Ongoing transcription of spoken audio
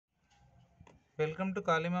Welcome to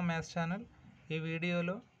కాలిమా maths channel. ఈ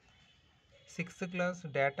వీడియోలో 6th class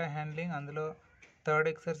data handling అందులో థర్డ్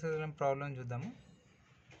ఎక్సర్సైజ్ ప్రాబ్లం చూద్దాము.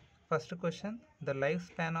 First question, the life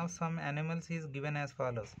span of some animals is given as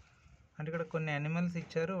follows. అంటే ఇక్కడ కొన్ని animals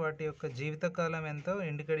ఇచ్చారు, వాటి యొక్క జీవితకాలం ఎంతో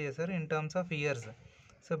ఇండికేట్ చేశారు in terms of years.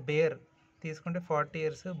 So bear తీసుకుంటే 40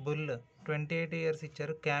 ఇయర్స్, బుల్ 28 ఇయర్స్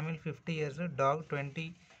ఇచ్చారు, Camel 50 years, dog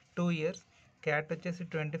 22 years, cat వచ్చేసి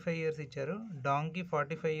 25 ఇయర్స్ ఇచ్చారు, donkey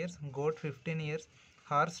 45 years, goat 15 years,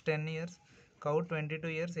 horse 10 years, cow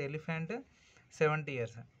 22 years, elephant 70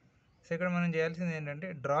 years. So ఇక్కడ మనం చేయాల్సింది ఏంటంటే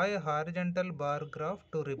draw A horizontal bar graph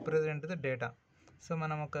to represent the data. So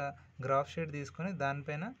మనం ఒక గ్రాఫ్ షీట్ తీసుకొని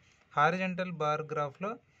దానిపైన హారిజంటల్ బార్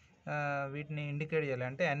గ్రాఫ్లో వీటిని ఇండికేట్ చేయాలి.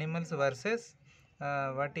 అంటే యానిమల్స్ వర్సెస్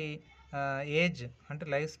వాటి ఏజ్ అంటే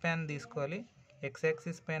లైఫ్ స్పాన్ తీసుకోవాలి ఎక్స్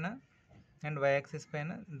యాక్సిస్ పైన అండ్ వై యాక్సిస్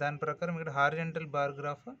పైన. దాని ప్రకారం ఇక్కడ హారిజంటల్ బార్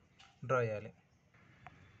గ్రాఫ్ డ్రా చేయాలి.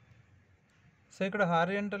 సో ఇక్కడ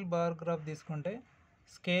హారిజంటల్ బార్ గ్రాఫ్ తీసుకుంటే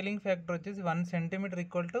స్కేలింగ్ ఫ్యాక్టర్ వచ్చేసి 1 సెంటీమీటర్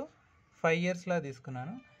ఈక్వల్ టు 5 ఇయర్స్లా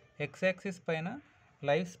తీసుకున్నాను. ఎక్స్ యాక్సిస్ పైన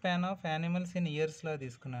life span of animals in ఇయర్స్లా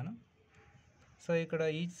తీసుకున్నాను. సో ఇక్కడ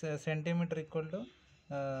each centimeter equal to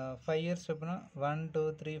 5 years చొప్పున 1 2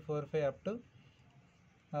 3 4 5 అప్ టు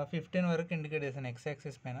 15 వరకు ఇండికేట్ చేశాను ఎక్స్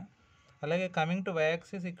యాక్సిస్ పైన. అలాగే కమింగ్ టు వై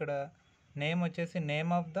యాక్సిస్ ఇక్కడ నేమ్ వచ్చేసి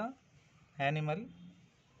name of the animal,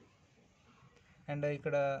 and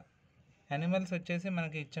ఇక్కడ యానిమల్స్ వచ్చేసి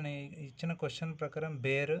మనకి ఇచ్చిన క్వశ్చన్ ప్రకారం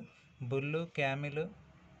bear, బుల్లు, Camel,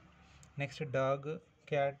 next dog,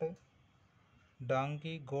 cat,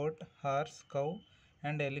 donkey, goat, horse, cow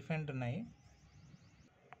and elephant ఉన్నాయి.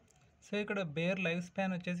 సో ఇక్కడ బేర్ లైఫ్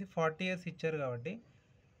స్పాన్ వచ్చేసి 40 ఇయర్స్ ఇచ్చారు కాబట్టి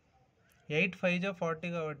 8 5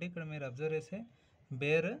 40 కాబట్టి ఇక్కడ మీరు అబ్జర్వ్ చేస్తే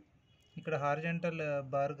బేర్ ఇక్కడ హారిజంటల్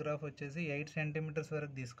బార్ గ్రాఫ్ వచ్చేసి 8 సెంటీమీటర్స్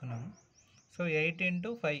వరకు తీసుకున్నాము. So 8 ×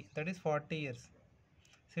 5 that is 40 years.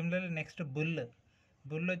 Similarly next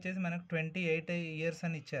bull వచ్చేసి మనకు 28 ఇయర్స్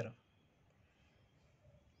అని ఇచ్చారు.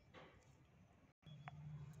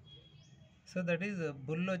 సో దట్ ఈజ్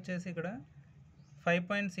బుల్ వచ్చేసి ఇక్కడ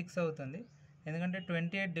 5.6 అవుతుంది, ఎందుకంటే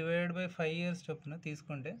 28 డివైడెడ్ బై 5 ఇయర్స్ చొప్పున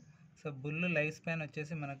తీసుకుంటే. సో బుల్ లైఫ్ స్పాన్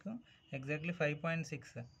వచ్చేసి మనకు ఎగ్జాక్ట్లీ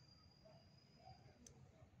 5.6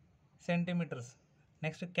 సెంటీమీటర్స్.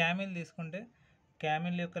 నెక్స్ట్ క్యామిల్ తీసుకుంటే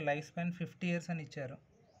క్యామిల్ యొక్క లైఫ్ స్పాన్ 50 ఇయర్స్ అని ఇచ్చారు.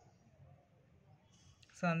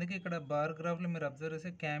 సో అందుకే ఇక్కడ బార్ గ్రాఫ్లో మీరు అబ్జర్వ్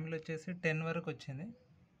చేస్తే క్యామిల్ వచ్చేసి 10 వరకు వచ్చింది.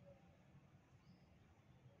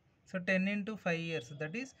 So 10 × 5 years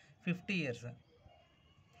that is 50 years.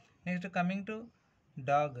 Next coming to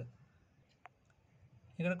dog,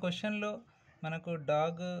 ఇక్కడ క్వశ్చన్లో మనకు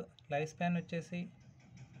డాగ్ లైఫ్ స్పాన్ వచ్చేసి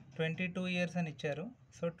 22 ఇయర్స్ అని ఇచ్చారు.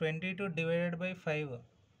 So 22 divided by 5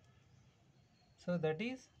 so that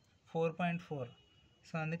is 4.4.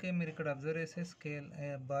 So అందుకే మీరు ఇక్కడ అబ్జర్వ్ చేసే స్కేల్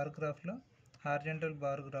బార్ గ్రాఫ్లో హారిజంటల్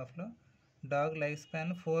బార్ గ్రాఫ్లో డాగ్ లైఫ్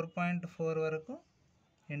స్పాన్ 4.4 వరకు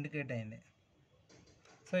ఇండికేట్ అయింది.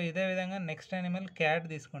 సో ఇదే విధంగా నెక్స్ట్ యానిమల్ క్యాట్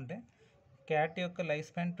తీసుకుంటే క్యాట్ యొక్క life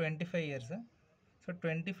span 25 years. So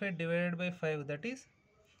 25 divided by 5 that is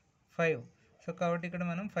 5. So కాబట్టి ఇక్కడ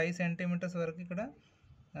మనం 5 సెంటీమీటర్స్ వరకు ఇక్కడ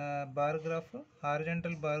bar graph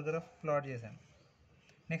horizontal bar graph plot చేశాం.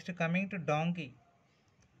 Next coming to donkey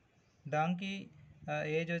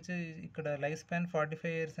age వచ్చి ఇక్కడ లైఫ్ స్పాన్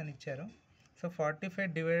 45 ఇయర్స్ అని ఇచ్చారు. So 45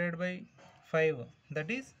 divided by 5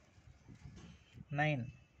 that is 9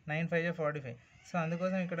 5 45. So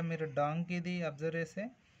అందుకోసం ఇక్కడ మీరు డాంకీది అబ్జర్వ్ చేస్తే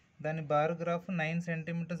దాని బార్ గ్రాఫ్ 9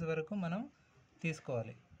 సెంటీమీటర్స్ వరకు మనం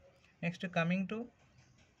తీసుకోవాలి. Next coming to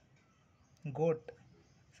goat.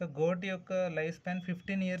 So goat యొక్క లైఫ్ స్పాన్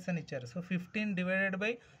 15 ఇయర్స్ అని ఇచ్చారు. సో 15 డివైడెడ్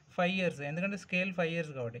బై 5 ఇయర్స్, ఎందుకంటే స్కేల్ 5 ఇయర్స్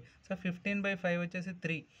కాబట్టి. సో 15 బై 5 వచ్చేసి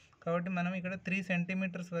 3, కాబట్టి మనం ఇక్కడ 3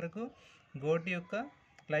 సెంటీమీటర్స్ వరకు గోట్ యొక్క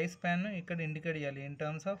లైఫ్ స్పాన్ ఇక్కడ ఇండికేట్ చేయాలి in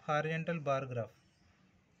terms of horizontal bar graph.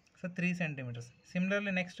 So 3 centimetres.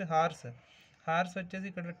 Similarly next horse వచ్చేసి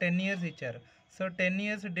ఇక్కడ 10 ఇయర్స్ ఇచ్చారు. So 10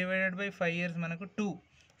 years divided by 5 years మనకు 2.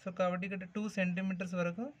 సో కాబట్టి ఇక్కడ 2 సెంటీమీటర్స్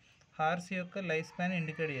వరకు హార్స్ యొక్క లైఫ్ స్పాన్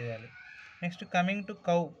ఇండికేట్ చేయాలి. నెక్స్ట్ కమింగ్ టు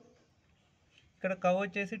కౌ, ఇక్కడ కౌ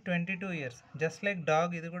వచ్చేసి 22 ఇయర్స్. జస్ట్ లైక్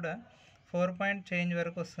డాగ్ ఇది కూడా 4 పాయింట్ చేంజ్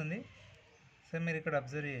వరకు వస్తుంది. సో మీరు ఇక్కడ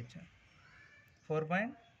అబ్జర్వ్ చేయొచ్చు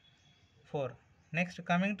 4.4. Next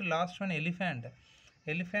coming to last one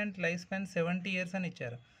elephant life span 70 years అని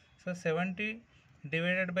ఇచ్చారు. So 70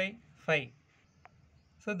 divided by 5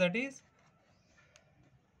 so that is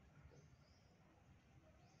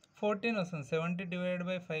 14 వస్తుంది. 70 డివైడెడ్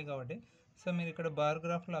బై 5 కాబట్టి. సో మీరు ఇక్కడ బార్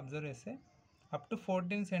గ్రాఫ్లో అబ్జర్వ్ చేస్తే అప్ టు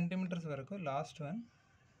 14 సెంటీమీటర్స్ వరకు, లాస్ట్ వన్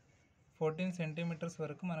 14 సెంటీమీటర్స్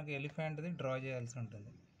వరకు మనకు ఎలిఫెంట్ది డ్రా చేయాల్సి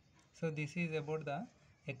ఉంటుంది. So this is about the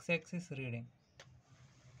X axis reading.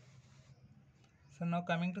 So now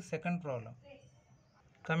coming to second problem.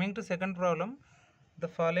 The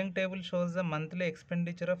following table shows the monthly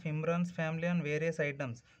expenditure of Imran's family on various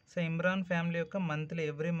items. So Imran family యొక్క monthly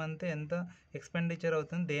every month ఎంత expenditure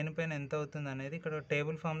అవుతుంది, దేనిపైన ఎంత అవుతుంది అనేది ఇక్కడ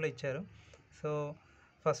table ఫామ్లో ఇచ్చారు. సో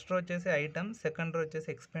ఫస్ట్ రో వచ్చేసి ఐటమ్, సెకండ్ రో వచ్చేసి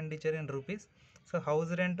expenditure in rupees. So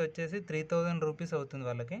house rent వచ్చేసి 3000 రూపీస్ అవుతుంది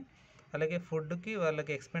వాళ్ళకి. అలాగే ఫుడ్కి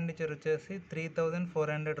వాళ్ళకి ఎక్స్పెండిచర్ వచ్చేసి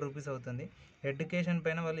 3400 రూపీస్ అవుతుంది. ఎడ్యుకేషన్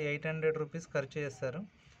పైన వాళ్ళు 800 రూపీస్ ఖర్చు చేస్తారు.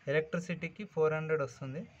 ఎలక్ట్రిసిటీకి 400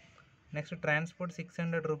 వస్తుంది. నెక్స్ట్ ట్రాన్స్పోర్ట్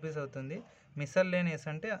 600 రూపీస్ అవుతుంది. మిస్సెల్లేనియస్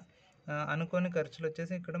అంటే అనుకోని ఖర్చులు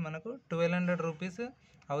వచ్చేసి ఇక్కడ మనకు 1200 రూపీస్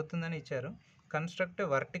అవుతుందని ఇచ్చారు. Construct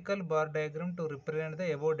vertical bar diagram to represent the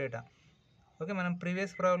above data. Okay, మనం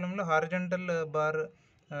ప్రీవియస్ ప్రాబ్లంలో హారిజంటల్ బార్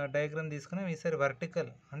డయాగ్రామ్ తీసుకున్నాం, ఈసారి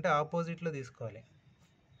వర్టికల్ అంటే ఆపోజిట్లో తీసుకోవాలి.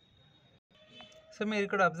 సో మీరు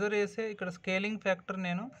ఇక్కడ అబ్జర్వ్ చేస్తే ఇక్కడ స్కేలింగ్ ఫ్యాక్టర్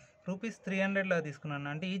నేను ₹300లా తీసుకున్నాను,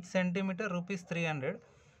 అంటే ఈచ్ సెంటీమీటర్ ₹300.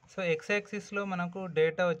 సో ఎక్స్ యాక్సిస్లో మనకు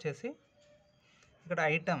డేటా వచ్చేసి ఇక్కడ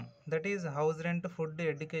item that is house rent, food,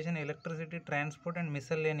 education, electricity, transport and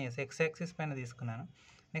miscellaneous X axis పైన తీసుకున్నాను.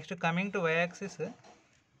 Next coming to why axis,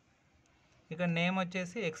 ఇక్కడ నేమ్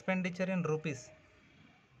వచ్చేసి ఎక్స్పెండిచర్ ఇన్ రూపీస్.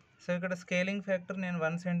 సో ఇక్కడ స్కేలింగ్ ఫ్యాక్టర్ నేను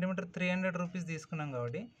 1 సెంటీమీటర్ 300 రూపీస్ తీసుకున్నాం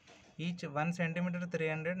కాబట్టి each 1 centimetre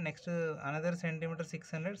 300, next another centimetre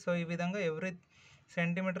 600. So ఈ విధంగా ఎవ్రీ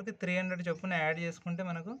సెంటీమీటర్కి 300 చొప్పున యాడ్ చేసుకుంటే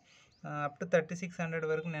మనకు అప్ టు 3600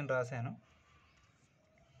 వరకు నేను రాశాను.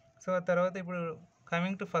 సో ఆ తర్వాత ఇప్పుడు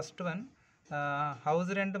coming to first one, house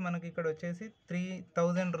rent మనకి ఇక్కడ వచ్చేసి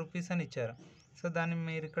 3000 రూపీస్ అని ఇచ్చారు. సో దాన్ని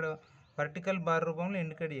మీరు ఇక్కడ వర్టికల్ బార్ రూపంలో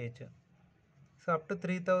ఇండికేట్ చేయొచ్చు. So up to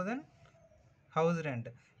 3000 house rent.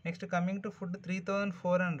 Next coming to food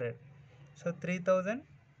 3400. So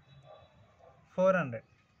 3400.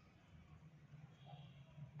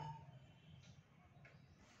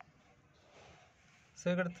 So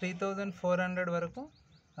ఇక్కడ 3400 వరకు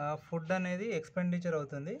ఫుడ్ అనేది ఎక్స్పెండిచర్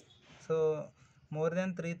అవుతుంది. సో మోర్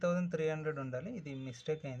దెన్ 3300 ఉండాలి, ఇది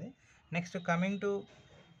మిస్టేక్ అయింది. Next coming to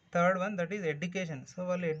third one that is education. So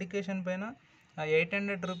వాళ్ళు ఎడ్యుకేషన్ పైన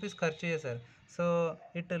 800 రూపీస్ ఖర్చు చేశారు. So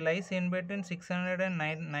it lies in between 600 and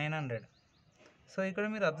 900. So ఇక్కడ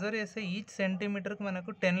మీరు అబ్జర్వ్ చేస్తే ఈచ్ సెంటీమీటర్కి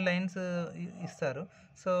మనకు 10 లైన్స్ ఇస్తారు.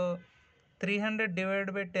 సో 300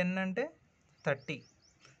 డివైడెడ్ బై 10 అంటే 30.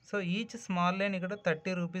 సో ఈచ్ స్మాల్ లైన్ ఇక్కడ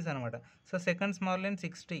 30 రూపీస్ అనమాట. So second small line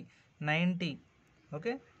 60, 90,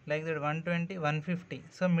 okay, like that 120, 150.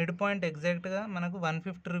 So mid point ఎగ్జాక్ట్గా మనకు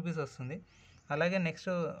 150 రూపీస్ వస్తుంది. అలాగే నెక్స్ట్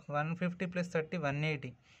 150 + 30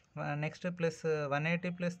 180, నెక్స్ట్ ప్లస్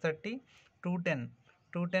 180 + 30 210,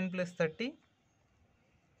 210 + 30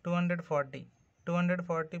 240,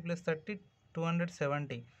 240 + 30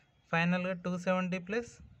 270, ఫైనల్గా 270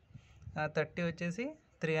 + 30 వచ్చేసి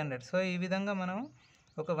 300. సో ఈ విధంగా మనం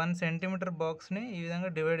ఒక 1 సెంటీమీటర్ బాక్స్ని ఈ విధంగా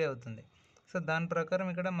డివైడ్ అవుతుంది. సో దాని ప్రకారం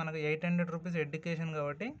ఇక్కడ మనకు 800 రూపీస్ ఎడ్యుకేషన్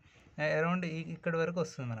కాబట్టి అరౌండ్ ఇక్కడ వరకు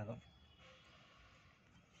వస్తుంది మనకు.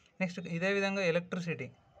 నెక్స్ట్ ఇదే విధంగా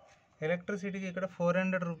ఎలక్ట్రిసిటీకి ఇక్కడ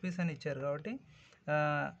 400 రూపీస్ అని ఇచ్చారు కాబట్టి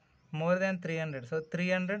more than 300. So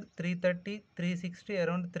 300, 330, 360,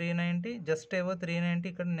 around 390, just ఏవో 390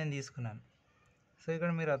 ఇక్కడ నేను తీసుకున్నాను. సో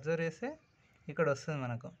ఇక్కడ మీరు అబ్జర్వ్ చేస్తే ఇక్కడ వస్తుంది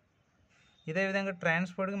మనకు. ఇదే విధంగా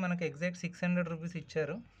ట్రాన్స్పోర్ట్కి మనకు ఎగ్జాక్ట్ 600 రూపీస్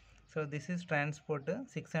ఇచ్చారు. So this is transport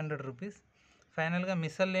 600 rupees. ఫైనల్గా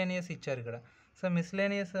మిస్సెల్లేనియస్ ఇచ్చారు ఇక్కడ. సో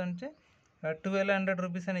మిస్సెల్లేనియస్ అంటే 1200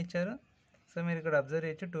 రూపీస్ అని ఇచ్చారు. సో మీరు ఇక్కడ అబ్జర్వ్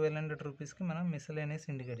చేయొచ్చు 1200 రూపీస్కి మనం మిస్సెల్లేనియస్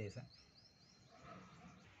ఇండికేట్ చేసాం.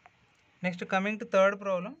 Next coming to third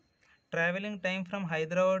problem, travelling time from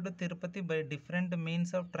Hyderabad to Tirupati by different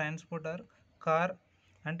means of transport or car.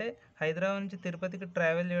 అంటే హైదరాబాద్ నుంచి తిరుపతికి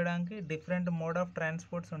ట్రావెల్ చేయడానికి డిఫరెంట్ మోడ్ ఆఫ్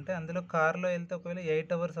ట్రాన్స్పోర్ట్స్ ఉంటాయి. అందులో కార్లో వెళ్తే ఒకవేళ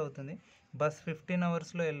 8 అవర్స్ అవుతుంది, బస్ 15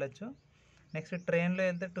 అవర్స్లో వెళ్ళొచ్చు. నెక్స్ట్ ట్రైన్లో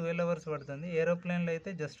వెళ్తే 12 అవర్స్ పడుతుంది, ఏరోప్లేన్లో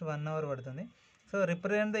అయితే జస్ట్ 1 అవర్ పడుతుంది. So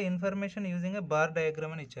represent the information using a bar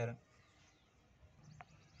diagram అని ఇచ్చారు.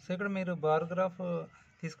 సో ఇక్కడ మీరు బార్ గ్రాఫ్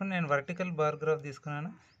తీసుకుని, నేను వర్టికల్ బార్ గ్రాఫ్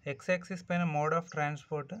తీసుకున్నాను. ఎక్స్ యాక్సిస్ పైన మోడ్ ఆఫ్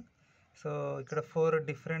ట్రాన్స్పోర్ట్. సో ఇక్కడ 4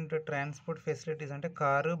 డిఫరెంట్ ట్రాన్స్పోర్ట్ ఫెసిలిటీస్ అంటే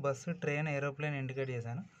car, bus, train, aeroplane indicate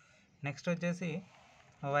చేశాను. నెక్స్ట్ వచ్చేసి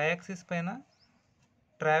వై యాక్సిస్ పైన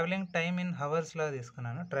ట్రావెలింగ్ టైమ్ ఇన్ హవర్స్లా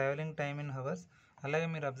తీసుకున్నాను, ట్రావెలింగ్ టైమ్ ఇన్ హవర్స్. అలాగే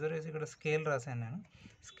మీరు అబ్జర్వ్ చేసి ఇక్కడ స్కేల్ రాశాను నేను.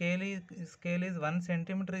 Scale is 1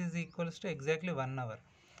 centimetre is equals to exactly 1 hour.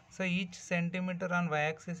 So each centimeter on why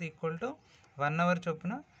axis equal to 1 hour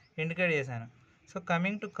చొప్పున ఇండికేట్ చేశాను. సో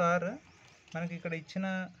కమింగ్ టు కార్, మనకి ఇక్కడ ఇచ్చిన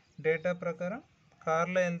డేటా ప్రకారం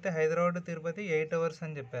కార్లో వెళ్తే హైదరాబాద్ తిరుపతి 8 అవర్స్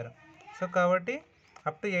అని చెప్పారు. సో కాబట్టి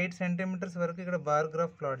అప్ టు 8 సెంటీమీటర్స్ వరకు ఇక్కడ బార్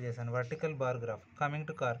గ్రాఫ్ ప్లాట్ చేశాను, vertical bar graph coming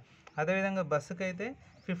to car. అదేవిధంగా బస్సుకి అయితే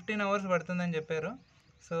 15 అవర్స్ పడుతుందని చెప్పారు.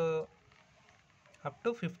 సో అప్ టు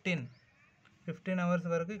 15 అవర్స్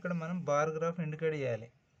వరకు ఇక్కడ మనం బార్ గ్రాఫ్ ఇండికేట్ చేయాలి.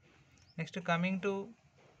 Next coming to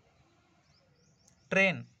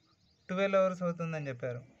train 12 hours అవుతుందని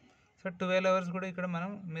చెప్పారు. సో 12 అవర్స్ కూడా ఇక్కడ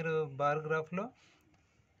మీరు బార్ గ్రాఫ్లో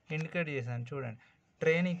ఇండికేట్ చేశాను చూడండి.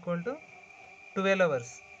 Train equal to 12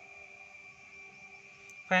 hours.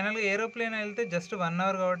 ఫైనల్గా ఏరోప్లేన్ వెళ్తే జస్ట్ 1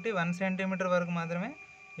 అవర్ కాబట్టి 1 సెంటీమీటర్ వరకు మాత్రమే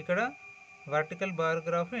ఇక్కడ వర్టికల్ బార్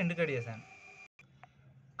గ్రాఫ్ ఇండికేట్ చేశాను.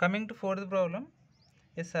 Coming to fourth problem,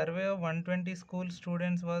 A survey of 120 school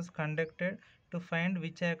students was conducted to find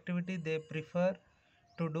which activity they prefer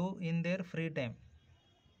to do in there free time.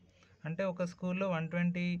 అంటే ఒక స్కూల్లో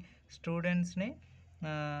 120 స్టూడెంట్స్ని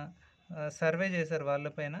సర్వే చేశారు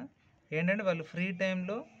వాళ్ళపైన, ఏంటంటే వాళ్ళు ఫ్రీ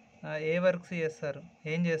టైంలో ఏ వర్క్స్ చేస్తారు,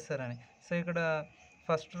 ఏం చేస్తారని. సో ఇక్కడ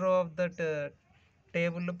ఫస్ట్ రో ఆఫ్ దట్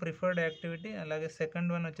టేబుల్లో ప్రిఫర్డ్ యాక్టివిటీ, అలాగే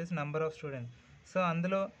సెకండ్ వన్ వచ్చేసి నెంబర్ ఆఫ్ స్టూడెంట్స్. సో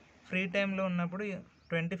అందులో ఫ్రీ టైంలో ఉన్నప్పుడు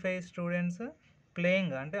 25 స్టూడెంట్స్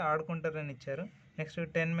ప్లేయింగ్ అంటే ఆడుకుంటారని ఇచ్చారు. నెక్స్ట్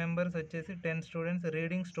 10 మెంబర్స్ వచ్చేసి 10 students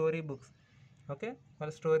reading story books. Okay,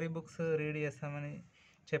 వాళ్ళు స్టోరీ బుక్స్ రీడ్ చేస్తామని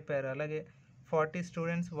చెప్పారు. అలాగే 40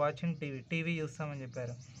 స్టూడెంట్స్ వాచింగ్ టీవీ చూస్తామని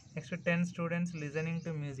చెప్పారు. Next 10 students listening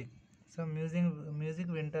to music. So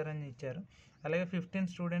music వింటారని ఇచ్చారు. అలాగే 15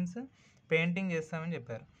 స్టూడెంట్స్ పెయింటింగ్ చేస్తామని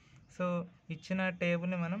చెప్పారు. సో ఇచ్చిన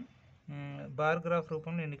టేబుల్ని మనం బార్ గ్రాఫ్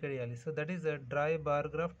రూపంలో ఇండికేట్ చేయాలి. So that is draw A bar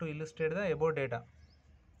graph to illustrate the above data.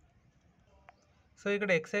 So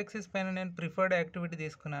ఇక్కడ ఎక్స్ యాక్సిస్ పైన నేను ప్రిఫర్డ్ యాక్టివిటీ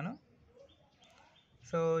తీసుకున్నాను.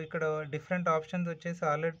 సో ఇక్కడ డిఫరెంట్ ఆప్షన్స్ వచ్చేసి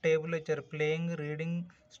ఆల్రెడీ టేబుల్ ఇచ్చారు. Playing, reading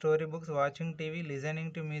story books, watching TV,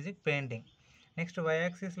 listening to music, painting. Next why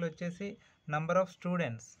యాక్సిస్లో వచ్చేసి number of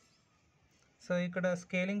students. So ఇక్కడ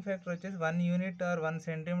scaling factor వచ్చేసి 1 unit or 1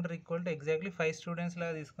 centimetre equal to exactly 5 students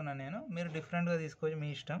లాగా తీసుకున్నాను నేను. మీరు డిఫరెంట్గా తీసుకోవచ్చు, మీ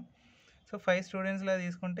ఇష్టం. సో 5 స్టూడెంట్స్ లాగా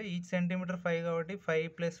తీసుకుంటే ఈచ్ సెంటీమీటర్ 5 కాబట్టి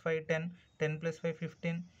 5 + 5 10, 10 + 5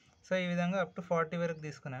 15. సో ఈ విధంగా అప్ టు 40 వరకు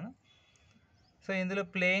తీసుకున్నాను. సో ఇందులో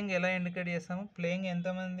ప్లేయింగ్ ఎలా ఇండికేట్ చేస్తాము, ప్లేయింగ్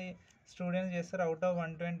ఎంతమంది స్టూడెంట్స్ చేస్తారు అవుట్ ఆఫ్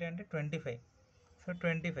 120 అంటే 25. సో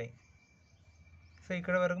 25. సో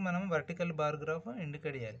ఇక్కడ వరకు మనం వర్టికల్ బార్ గ్రాఫ్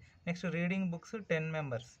ఇండికేట్ చేయాలి. Next reading books 10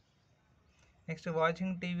 members. Next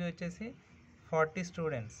watching TV వచ్చేసి 40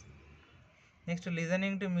 students. Next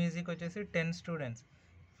listening to music వచ్చేసి 10 స్టూడెంట్స్.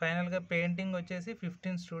 ఫైనల్గా పెయింటింగ్ వచ్చేసి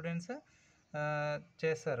 15 స్టూడెంట్స్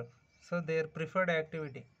చేస్తారు. So there preferred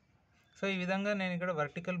activity. So ఈ విధంగా నేను ఇక్కడ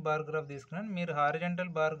వర్టికల్ బార్ గ్రాఫ్ తీసుకున్నాను. మీరు హారిజంటల్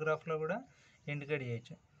బార్ గ్రాఫ్లో కూడా ఇండికేట్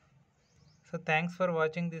చేయొచ్చు. So thanks for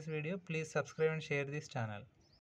watching this video. Please subscribe and share this channel.